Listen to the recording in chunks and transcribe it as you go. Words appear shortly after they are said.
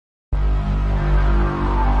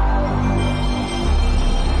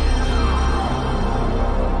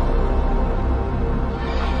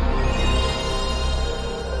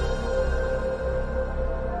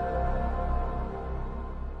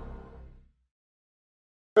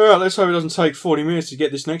Alright, let's hope it doesn't take 40 minutes to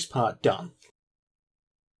get this next part done.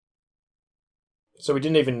 So we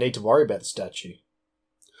didn't even need to worry about the statue.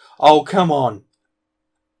 Oh, come on.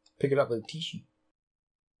 Pick it up with a tissue.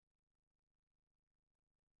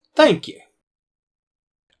 Thank you.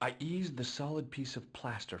 I eased the solid piece of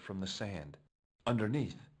plaster from the sand.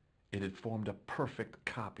 Underneath, it had formed a perfect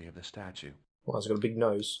copy of the statue. Well, it's got a big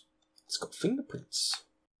nose. It's got fingerprints.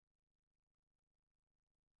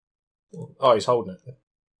 Oh, he's holding it.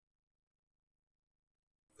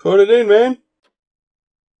 Put it in, man.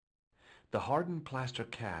 The hardened plaster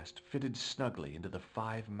cast fitted snugly into the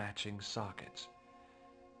 5 matching sockets.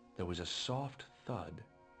 There was a soft thud,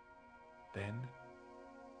 then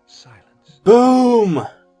silence. Boom!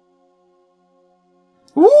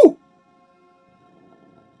 Woo!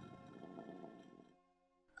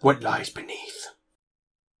 What lies beneath?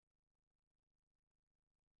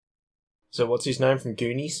 So what's his name from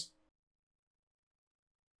Goonies?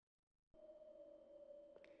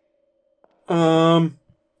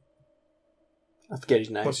 I forget his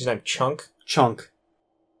name. What's his name? Chunk? Chunk.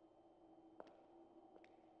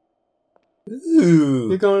 Ooh.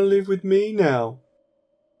 You're gonna live with me now.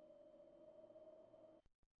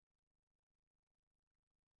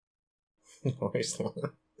 Where's the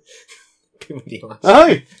one? Give me the ice.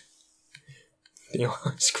 Oh!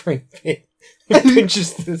 The ice cream bit. It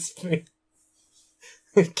pinches the spoon.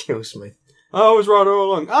 It kills me. I was right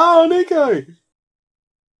all along. Oh, Nico!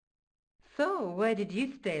 So, where did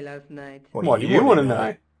you stay last night? What do you want to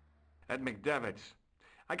know? At McDevitt's,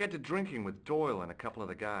 I got to drinking with Doyle and a couple of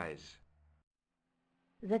the guys.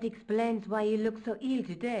 That explains why you look so ill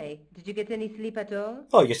today. Did you get any sleep at all?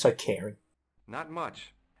 Oh, you're so caring. Not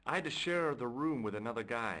much. I had to share the room with another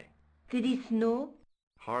guy. Did he snore?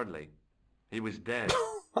 Hardly. He was dead.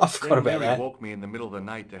 I forgot about Then Mary that. woke me in the middle of the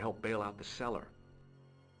night to help bail out the cellar.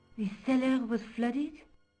 The cellar was flooded?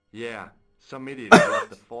 Yeah, some idiot left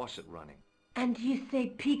the faucet running. And you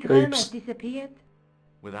say Pigram Oops. has disappeared?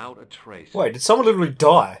 Without a trace. Wait, did someone literally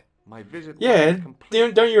die? My visit Yeah, was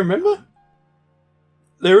complete. don't you remember?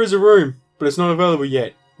 There is a room, but it's not available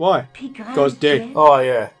yet. Why? Pigram Guy's dead. Oh,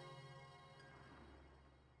 yeah.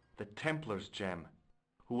 The Templars gem.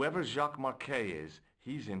 Whoever Jacques Marquet is,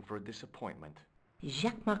 he's in for a disappointment.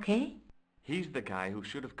 Jacques Marquet? He's the guy who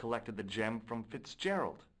should have collected the gem from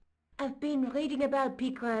Fitzgerald. I've been reading about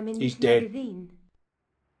Pigram in He's this dead. magazine.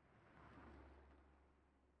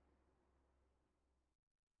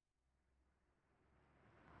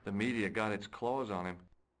 The media got its claws on him.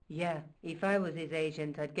 Yeah, if I was his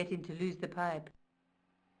agent, I'd get him to lose the pipe.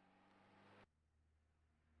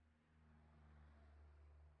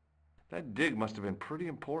 That dig must have been pretty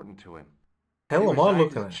important to him. Hell He am I resigned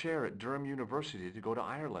looking his at? chair at Durham University to go to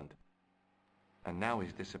Ireland. And now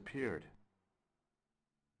he's disappeared.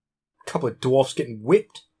 A couple of dwarfs getting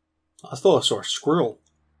whipped. I thought I saw a squirrel.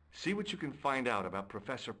 See what you can find out about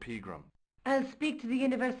Professor Pegram. I'll speak to the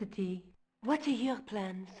university. What are your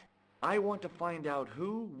plans? I want to find out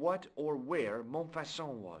who, what, or where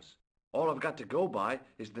Montfaucon was. All I've got to go by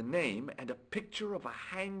is the name and a picture of a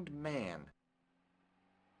hanged man.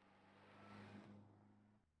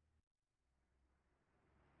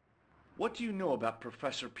 What do you know about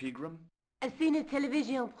Professor Pegram? I've seen a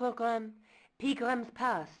television program, Pigram's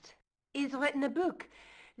Past. He's written a book,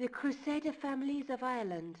 The Crusader Families of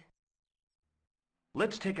Ireland.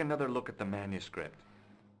 Let's take another look at the manuscript.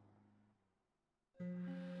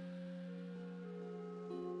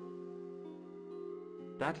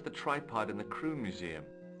 That's the tripod in the Croon Museum.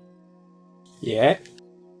 Yeah.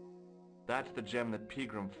 That's the gem that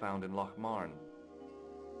Pegram found in Lochmarn.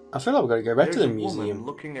 I feel like we've got to go back to the There's a woman museum.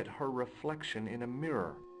 looking at her reflection in a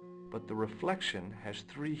mirror, but the reflection has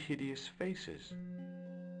 3 hideous faces.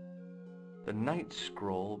 The ninth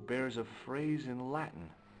scroll bears a phrase in Latin.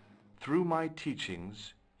 Through my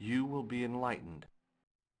teachings, you will be enlightened.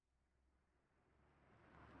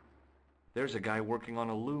 There's a guy working on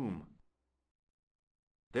a loom.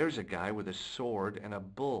 There's a guy with a sword and a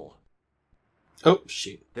bull. Oh,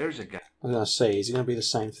 shit. There's a guy. I was going to say, is it going to be the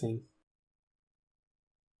same thing?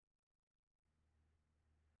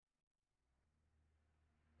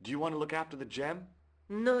 Do you want to look after the gem?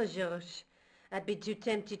 No, Georges. I'd be too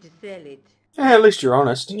tempted to sell it. Yeah, at least you're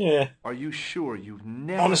honest. Yeah. Are you sure you've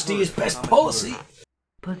never Honesty heard is of best Thomas policy. Murray?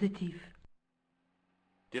 Positive.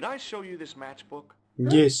 Did I show you this matchbook?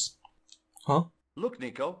 Yes. Huh? Look,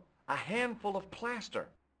 Nico, a handful of plaster.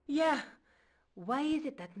 Yeah. Why is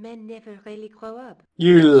it that men never really grow up?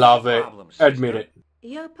 You love it. Problem, sister. Admit it.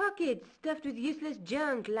 Your pockets stuffed with useless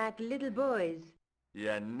junk like little boys.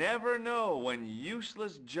 You never know when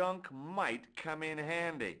useless junk might come in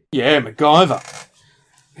handy. Yeah, MacGyver.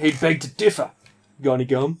 He'd beg to differ. Got any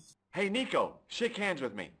gum? Hey, Nico, shake hands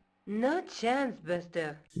with me. No chance,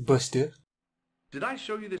 Buster. Buster. Did I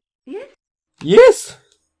show you this? Yes? Yes!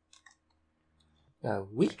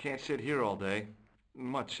 We. I can't sit here all day,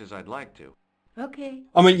 much as I'd like to. Okay.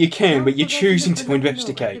 I mean, you can, but Don't you're forget choosing the to phenomenon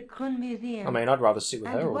investigate. at the Kron Museum. I mean, I'd rather sit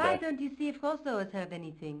with her And all why day. don't you see if Rosso has heard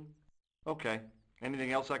anything? Okay.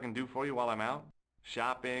 Anything else I can do for you while I'm out?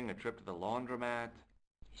 Shopping, a trip to the laundromat?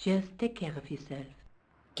 Just take care of yourself.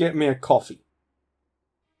 Get me a coffee.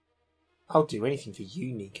 I'll do anything for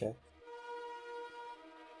you, Nico.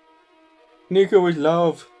 Nico is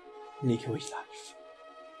love. Nico is life.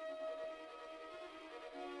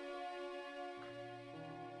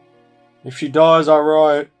 If she dies, I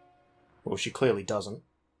riot. Well, she clearly doesn't.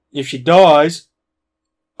 If she dies,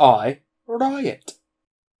 I riot.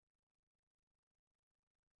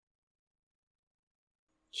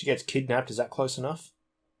 She gets kidnapped, is that close enough?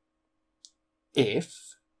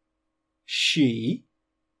 If she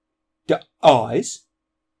dies,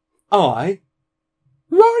 I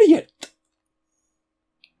riot.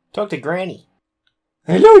 Talk to Granny.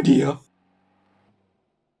 Hello, dear.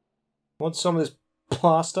 Want some of this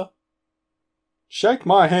plaster? Shake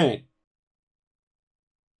my hand.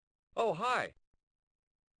 Oh, hi.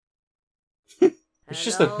 It's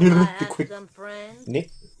just a the quick nip.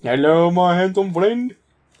 Hello, my handsome friend.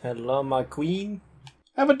 Hello, my queen.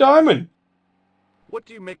 Have a diamond. What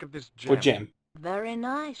do you make of this gem? Or gem. Very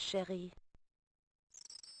nice, chérie.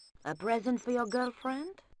 A present for your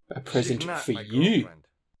girlfriend? A present She's not for my you. girlfriend.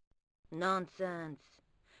 Nonsense.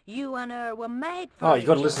 You and her were made for Oh, you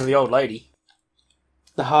got to listen to the old lady.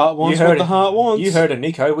 The heart wants You heard what the it. heart wants. You heard it,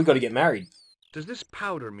 Nico. We got to get married. Does this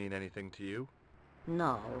powder mean anything to you?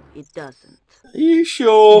 No, it doesn't. Are you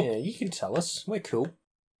sure? Yeah, you can tell us. We're cool.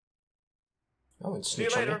 I won't See you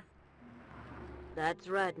snitch on you. later. That's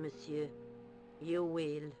right, monsieur. You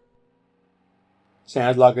will.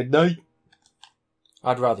 Sounds like a date.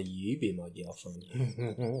 I'd rather you be my girlfriend.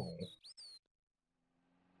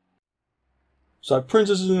 So,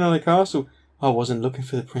 princess is in another castle. I wasn't looking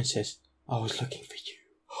for the princess. I was looking for you.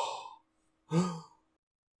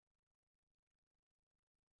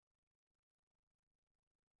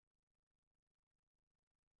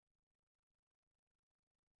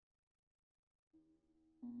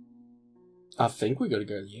 I think we gotta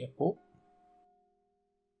go to the airport.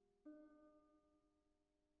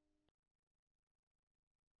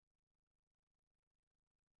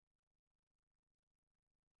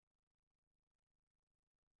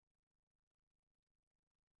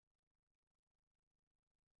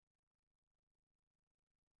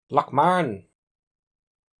 Lockman.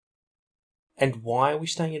 And why are we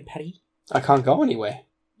staying in Paddy? I can't go anywhere.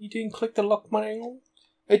 You didn't click the Lockman.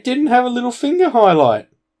 It didn't have a little finger highlight.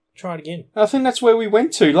 Try it again. I think that's where we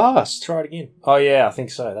went to last. Try it again. Oh yeah, I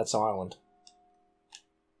think so. That's Ireland.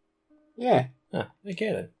 Yeah. Ah,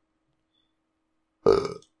 okay then.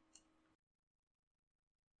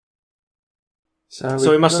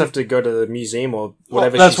 So we must have to go to the museum or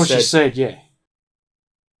whatever. That's what she said, yeah.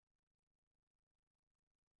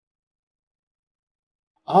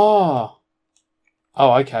 Ah.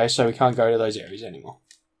 Oh, okay, so we can't go to those areas anymore.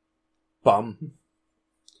 Bum.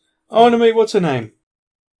 I want to meet, what's her name?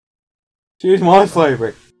 She's my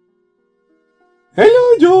favourite.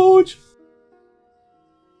 Hello, George!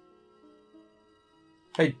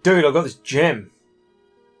 Hey, dude, I got this gem.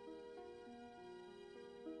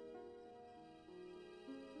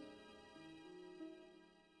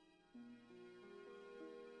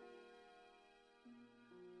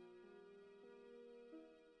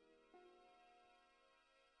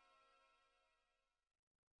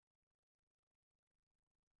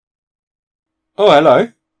 Oh,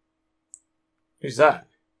 hello. Who's that?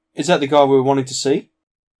 Is that the guy we were wanting to see?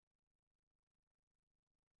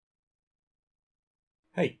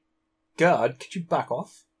 Hey, guard, could you back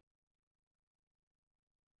off?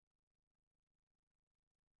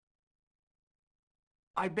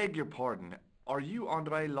 I beg your pardon. Are you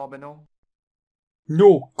André Lobineau?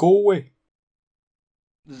 No, go away.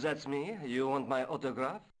 That's me. You want my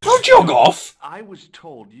autograph? Don't jog off! I was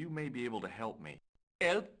told you may be able to help me.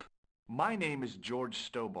 Help? My name is George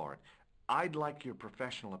Stobart. I'd like your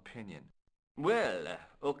professional opinion. Well,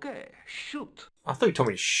 okay, shoot. I thought you told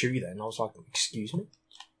me to shoot you then. I was like, excuse me?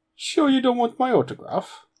 Sure you don't want my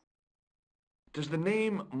autograph? Does the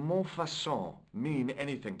name Montfaucon mean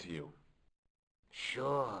anything to you?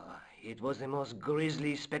 Sure, it was the most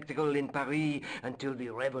grisly spectacle in Paris until the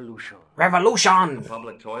Revolution. Revolution!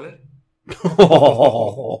 Public toilet?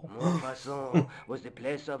 Montfaucon was the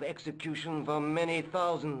place of execution for many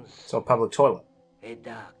thousands. So, public toilet. A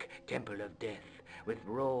dark temple of death with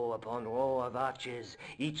row upon row of arches,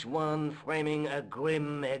 each one framing a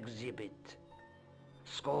grim exhibit.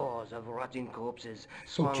 Scores of rotting corpses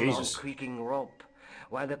swung on Jesus. creaking rope,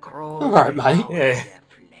 while the crows Alright, mate. devoured Yeah. their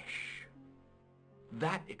flesh.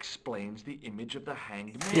 That explains the image of the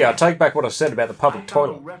hanged man. Yeah, I take back what I said about the public I found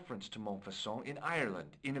toilet. a reference to Montfaucon in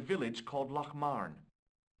Ireland, in a village called Lochmarn.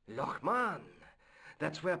 Lochman,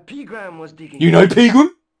 that's where Pegram was digging. You know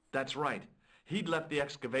Pegram? That's right. He'd left the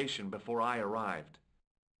excavation before I arrived.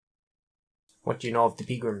 What do you know of the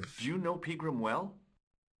Pegram? Do you know Pegram well?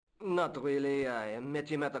 Not really. I met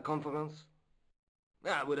him at a conference.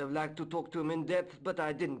 I would have liked to talk to him in depth, but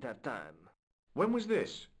I didn't have time. When was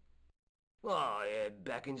this? Oh,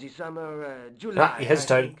 back in the summer, July. You I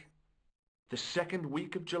hesitated. think. The second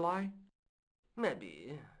week of July?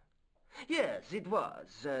 Maybe. Yes, it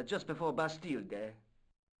was, just before Bastille Day.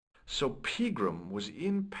 So Pegram was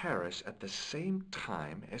in Paris at the same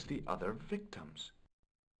time as the other victims.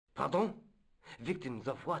 Pardon? Victims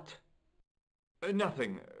of what?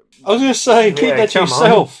 Nothing. I was going to say, keep Yeah, that to come on.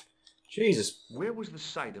 yourself. Jesus. Where was the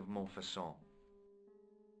site of Montfaucon?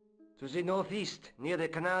 To the northeast, near the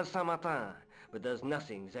Canal Saint-Martin, but there's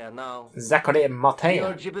nothing there now. Zachary The Martin.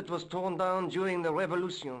 old gibbet was torn down during the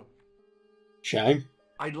Revolution. Shame.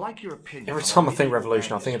 I'd like your opinion. Every on time I the think medieval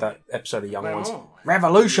Revolution, I think of that manuscript. episode of Young Ones. You have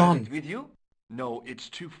Revolution! it with you? No, it's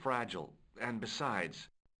too fragile. And besides,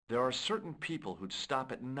 there are certain people who'd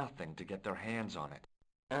stop at nothing to get their hands on it.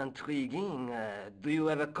 Intriguing. Do you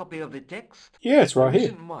have a copy of the text? Yeah, it's right There here.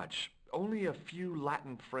 isn't much, only a few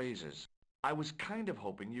Latin phrases. I was kind of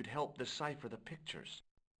hoping you'd help decipher the pictures.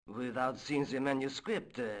 Without seeing the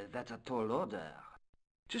manuscript, that's a tall order.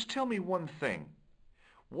 Just tell me one thing.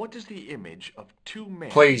 What does the image of two men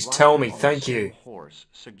Please riding tell me, on the thank same you. horse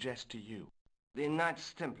suggest to you? The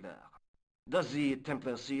Knights Templar. Does the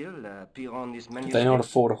Templar seal appear on this If manuscript? they know how to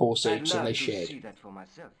afford a horse I'd each, so love they to shared. see that for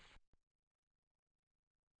myself.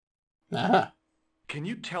 Ah. Can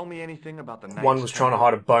you tell me anything about the Knights One was trying to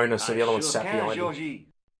Templar? hide a bonus, so I the other one sure sat can, behind him. Georgie.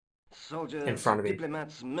 Soldiers, In front of him.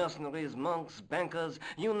 diplomats, mercenaries, monks, bankers,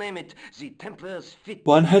 you name it, the Templars fit.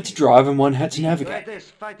 One had to drive and one had to The navigate.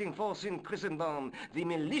 greatest fighting force in Christendom, the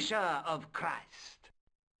militia of Christ.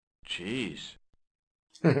 Jeez.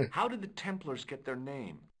 How did the Templars get their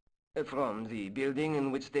name? From the building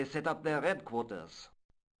in which they set up their headquarters.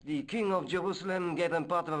 The King of Jerusalem gave them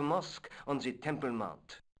part of a mosque on the Temple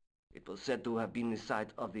Mount. It was said to have been the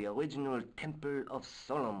site of the original Temple of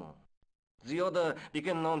Solomon. The order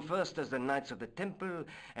became known first as the Knights of the Temple,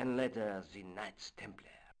 and later as the Knights Templar.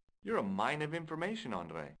 You're a mine of information,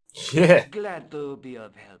 Andre. Yeah. Glad to be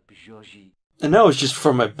of help, Georgie. And that was just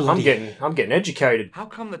from a bloody... I'm getting educated. How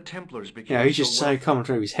come the Templars became Yeah, he's so just saying wealthy? coming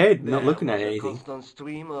through his head, not There looking at was a anything. constant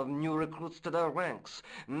stream of new recruits to their ranks,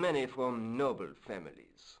 many from noble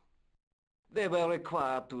families. They were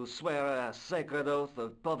required to swear a sacred oath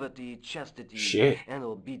of poverty, chastity, Shit. and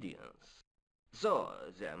obedience. So,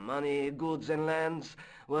 their money, goods, and lands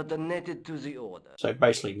were donated to the order. So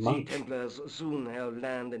basically, The monk. Templars soon held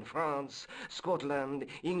land in France, Scotland,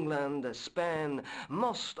 England, Spain,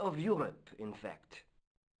 most of Europe, in fact.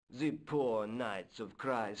 The poor Knights of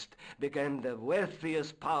Christ became the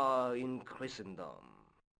wealthiest power in Christendom.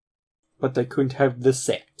 But they couldn't have the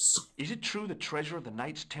sex. Is it true the treasure of the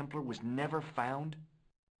Knights Templar was never found?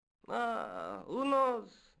 Who knows?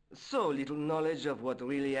 So little knowledge of what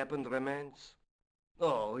really happened remains.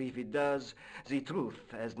 Or, if it does, the truth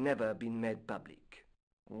has never been made public.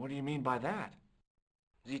 What do you mean by that?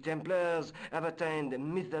 The Templars have attained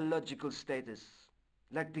mythological status,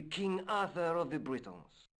 like the King Arthur of the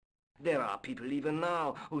Britons. There are people even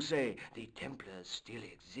now who say the Templars still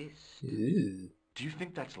exist. Do you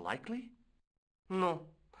think that's likely? No,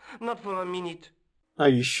 not for a minute. Are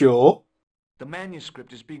you sure? The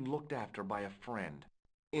manuscript is being looked after by a friend.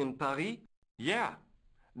 In Paris? Yeah,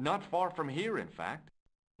 not far from here, in fact.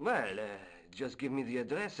 Well, just give me the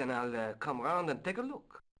address and I'll come round and take a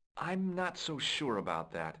look. I'm not so sure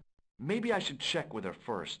about that. Maybe I should check with her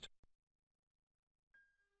first.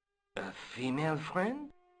 A female friend?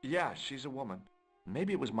 Yeah, she's a woman.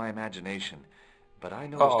 Maybe it was my imagination, but I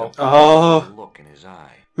Uh-oh. noticed a Oh. look in his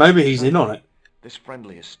eye. Maybe he's in on it. This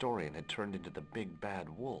friendly historian had turned into the big bad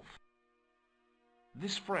wolf.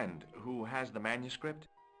 This friend, who has the manuscript,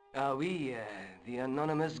 Oui, the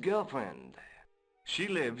anonymous girlfriend. she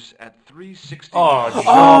lives at 360... Oh,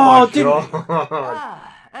 Oh, my God.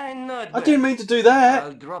 I know it. I didn't mean to do that.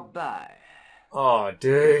 I'll drop by Oh,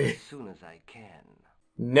 dude. as soon as I can.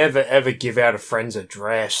 Never ever give out a friend's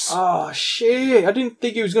address. Oh, shit. I didn't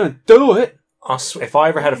think he was going to do it. If I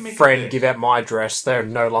ever had a Make friend this. give out my address, they're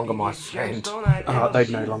no longer my Biggest friend. gemstone I'd Oh, ever they'd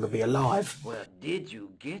no seen. longer be alive. Where did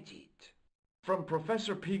you get it? From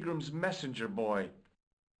Professor Pegram's messenger boy.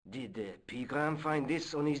 Did Pegram find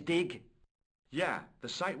this on his dig? Yeah, the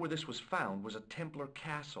site where this was found was a Templar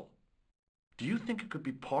castle. Do you think it could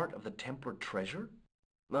be part of the Templar treasure?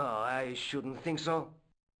 No, I shouldn't think so.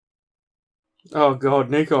 Oh god,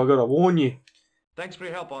 Nico, I gotta warn you. Thanks for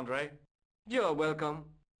your help, Andre. You're welcome.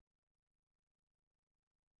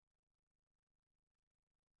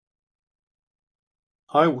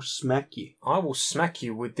 I will smack you. I will smack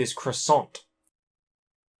you with this croissant.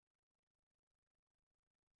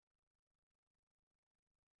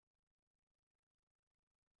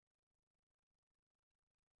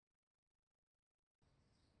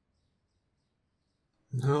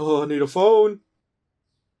 Oh, I need a phone.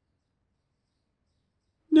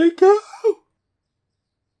 Nico!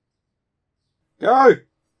 Go!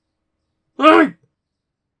 Hey!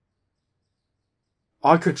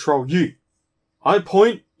 I control you. I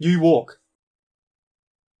point, you walk.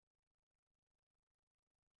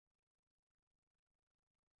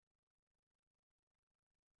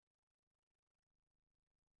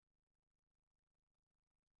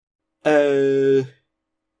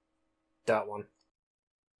 That one.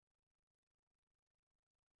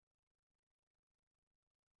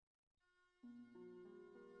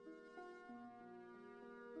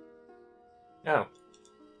 Oh.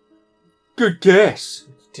 Good guess.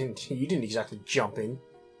 You didn't exactly jump in.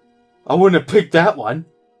 I wouldn't have picked that one.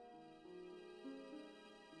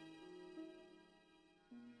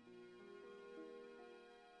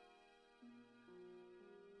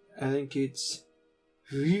 I think it's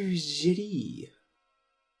Ruggieri.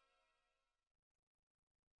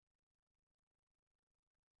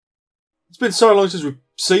 It's been so long since we've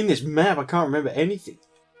seen this map, I can't remember anything.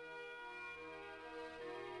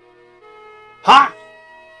 Ha!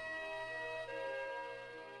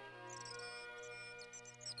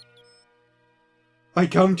 I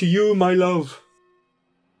come to you, my love.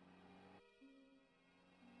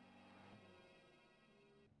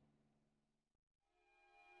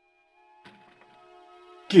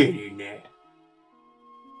 Get in there.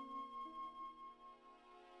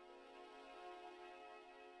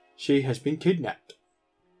 She has been kidnapped.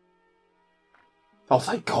 Oh,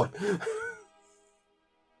 thank God.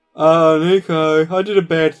 Oh, Nico, I did a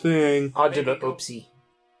bad thing. I did a oopsie.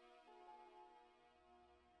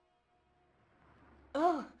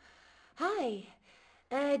 Oh, hi.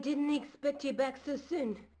 I didn't expect you back so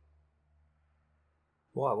soon.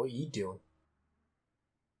 Why, what are you doing?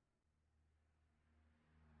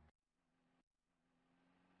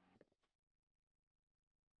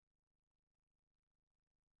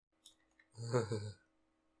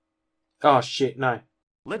 Oh, shit, no.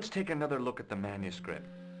 Let's take another look at the manuscript.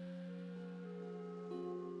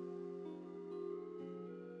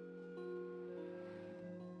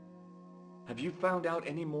 Have you found out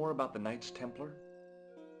any more about the Knights Templar?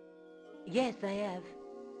 Yes, I have.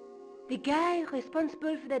 The guy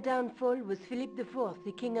responsible for their downfall was Philippe IV,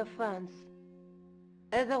 the King of France.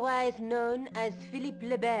 Otherwise known as Philippe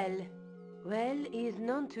le Bel. Well, he is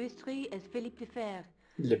known to history as Philippe the Fair.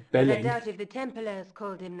 Le I Belen. doubt if the Templars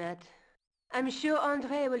called him that. I'm sure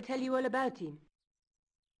Andre will tell you all about him.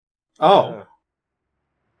 Oh.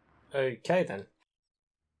 Okay then.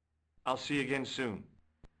 I'll see you again soon.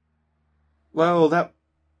 Well, that...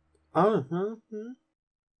 Oh, oh,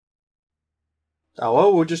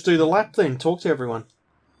 well, we'll just do the lap then. Talk to everyone.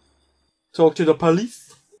 Talk to the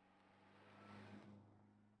police.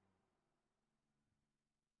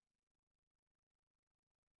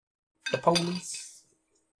 The police.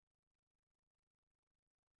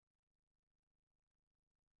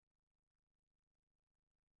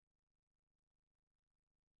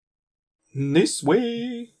 This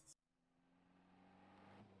way.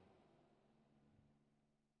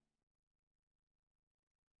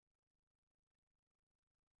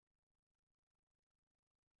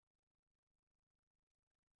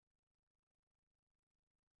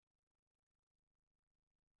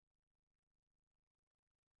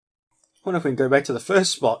 I wonder if we can go back to the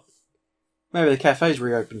first spot. Maybe the cafe's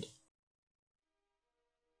reopened.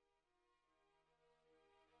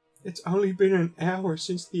 It's only been an hour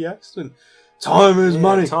since the accident. Time is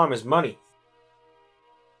money. Time is money.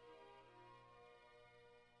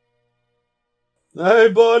 Hey,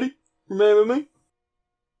 buddy. Remember me?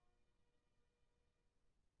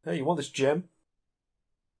 Hey, you want this gem?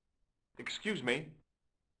 Excuse me.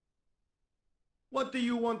 What do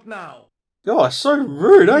you want now? Oh, so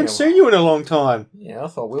rude. I ain't seen you in a long time. Yeah, I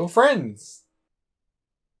thought we were friends.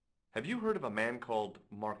 Have you heard of a man called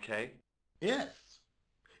Marquet? Yes.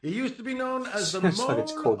 He used to be known as the Sounds like Mole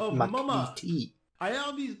it's called of Mama. McET. I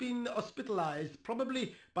heard he's been hospitalized,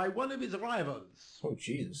 probably by one of his rivals. Oh,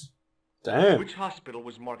 Jesus. Damn. Which hospital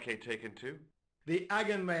was Marquet taken to? The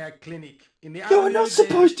Agenmeyer Clinic in the You're Avenue not des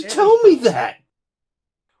supposed to tell me that.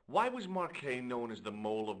 Why was Marquet known as the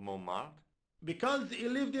Mole of Montmartre? Because he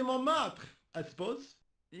lived in Montmartre, I suppose.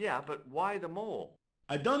 Yeah, but why the mole?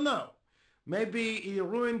 I don't know. Maybe he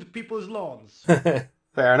ruined people's lawns. Fair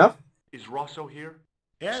enough. Is Rosso here?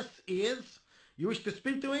 Yes, he is. You wish to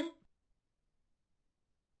speak to him?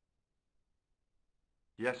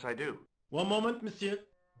 Yes, I do. One moment, monsieur.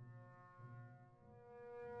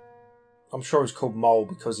 I'm sure it's called Mole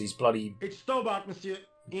because he's bloody... It's Stobart, monsieur.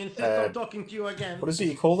 He insists on talking to you again. What is it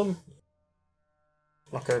you call them?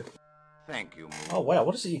 Like a... Thank you, Moo. Oh, wow,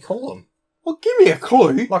 what is it you call them? Well, give me a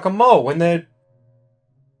clue. Like a mole when they're...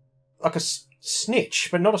 Like a snitch,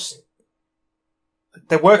 but not a...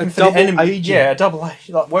 They're working for the double enemy. agent. Yeah, a double agent.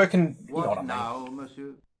 Like working... You know What what I mean. now,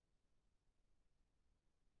 monsieur?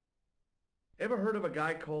 Ever heard of a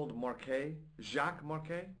guy called Marquet? Jacques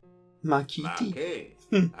Marquet? My cutie. Marquet.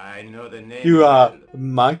 I know the name. You are well.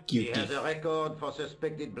 my He cutie. has a record for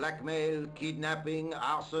suspected blackmail, kidnapping,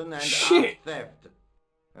 arson, and Shit. armed theft.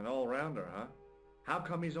 An all-rounder, huh? How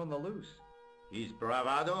come he's on the loose? His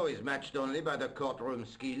bravado is matched only by the courtroom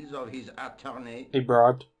skills of his attorney. He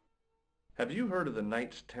bribed. Have you heard of the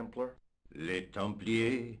Knights Templar? Les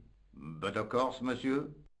Templiers. But of course, monsieur,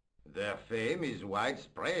 their fame is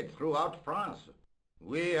widespread throughout France.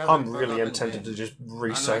 I'm really tempted to just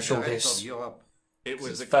research all this. It was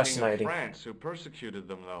It's the King fascinating. of France who persecuted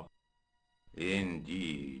them, though.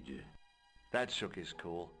 Indeed. That shook his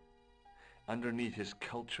cool. Underneath his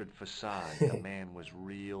cultured facade, the man was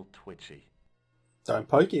real twitchy. Don't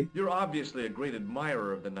poke him. You're obviously a great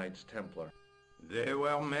admirer of the Knights Templar. They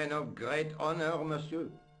were men of great honor, monsieur.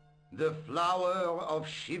 The flower of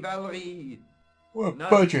chivalry. What a Not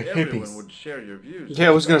bunch of everyone hippies. would share your views. Yeah,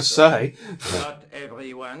 I was going to say. Not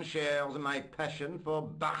everyone shares my passion for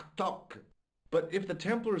Bartok. But if the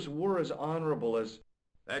Templars were as honorable as...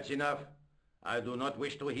 That's enough. I do not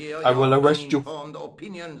wish to hear I will your arrest you. uninformed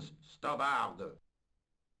opinions, Stobart.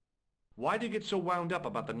 Why do you get so wound up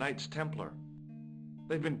about the Knights Templar?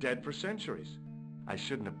 They've been dead for centuries. I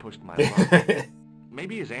shouldn't have pushed my luck.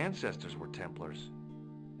 Maybe his ancestors were Templars.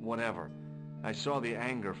 Whatever. I saw the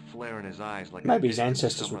anger flare in his eyes like... Maybe his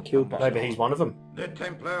ancestors were killed by Maybe he's one of them. The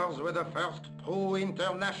Templars were the first true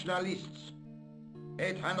internationalists.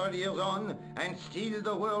 800 years on, and still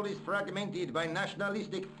the world is fragmented by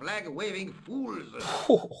nationalistic flag-waving fools.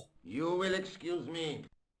 You will excuse me.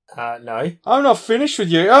 No. I'm not finished with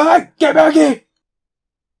you. Ah, get back here!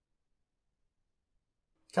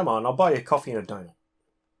 Come on, I'll buy you a coffee and a donut.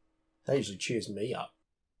 That usually cheers me up.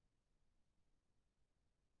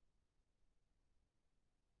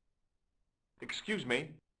 Excuse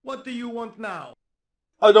me, What do you want now?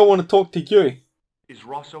 I don't want to talk to you. is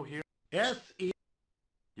Rosso here? Yes, he...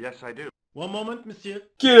 Yes, I do. One moment, monsieur.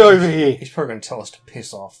 Get over here. He's probably going to tell us to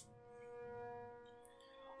piss off.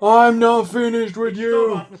 I'm not finished with It's you.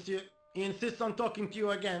 Stobart, monsieur. He insists on talking to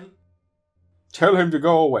you again. Tell him to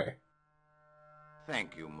go away.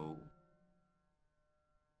 Thank you, Moo.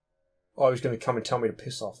 Oh, he's going to come and tell me to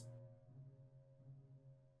piss off.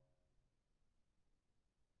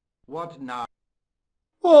 What now?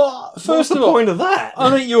 Well, What's first the of all, point of that? I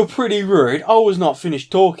think you're pretty rude. I was not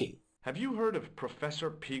finished talking. Have you heard of Professor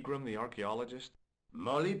Pegram, the archaeologist?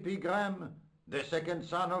 Molly Pegram, the second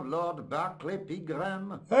son of Lord Barclay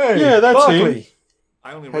Pegram. Hey, Yeah, that's Barkley.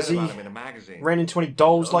 I only Has read about he him in a magazine. Ran into any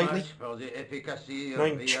dolls So lately? much for the efficacy of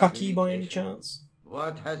Named Chucky by any rehabilitation. chance?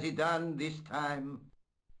 What has he done this time?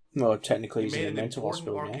 Well, technically He he's in made a an mental important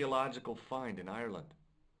hospital now. archaeological find in Ireland.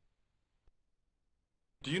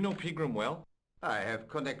 Do you know Pegram well? I have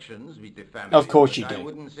connections with the family. Of course but you I do.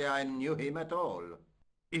 wouldn't say I knew him at all.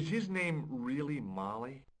 Is his name really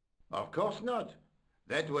Molly? Of course not.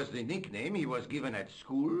 That was the nickname he was given at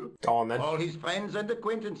school. Go on then. All his friends and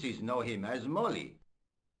acquaintances know him as Molly.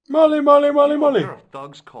 Molly, Molly, Molly, You know a Molly. pair of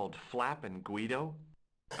thugs called Flap and Guido?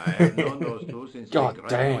 I have known those two since God they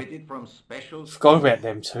damn. graduated from special Forgot school. about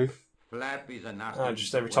them two. Flap is a nasty...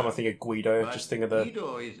 Just every time I think of Guido, But just think of the...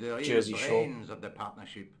 Guido is the real Jersey Shore. brains of the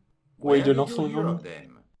partnership. Guido Where did nothing you hear on of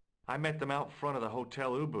them? I met them out front of the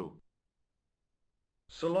Hotel Ubu.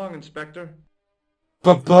 So long, Inspector.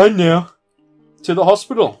 Bye-bye now. To the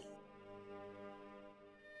hospital.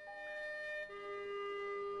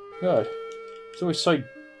 God. It's always so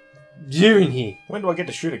you in here. When do I get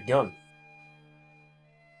to shoot a gun?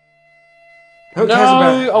 No, Who cares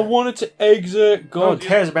about... I wanted to exit. Who God.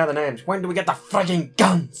 cares about the names? When do we get the frigging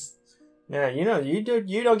guns? Yeah, you know, you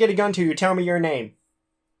don't get a gun till you tell me your name.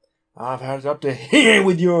 I've had it up to here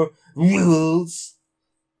with your rules.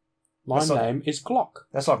 My That's like- name is Glock.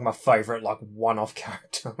 That's like my favourite, like, one-off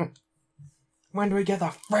character. When do we get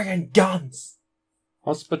the friggin' guns?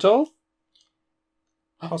 Hospital?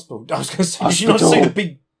 Hospital. I was going to say, did you not see the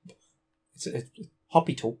big... It's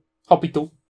Hospital. Hospital.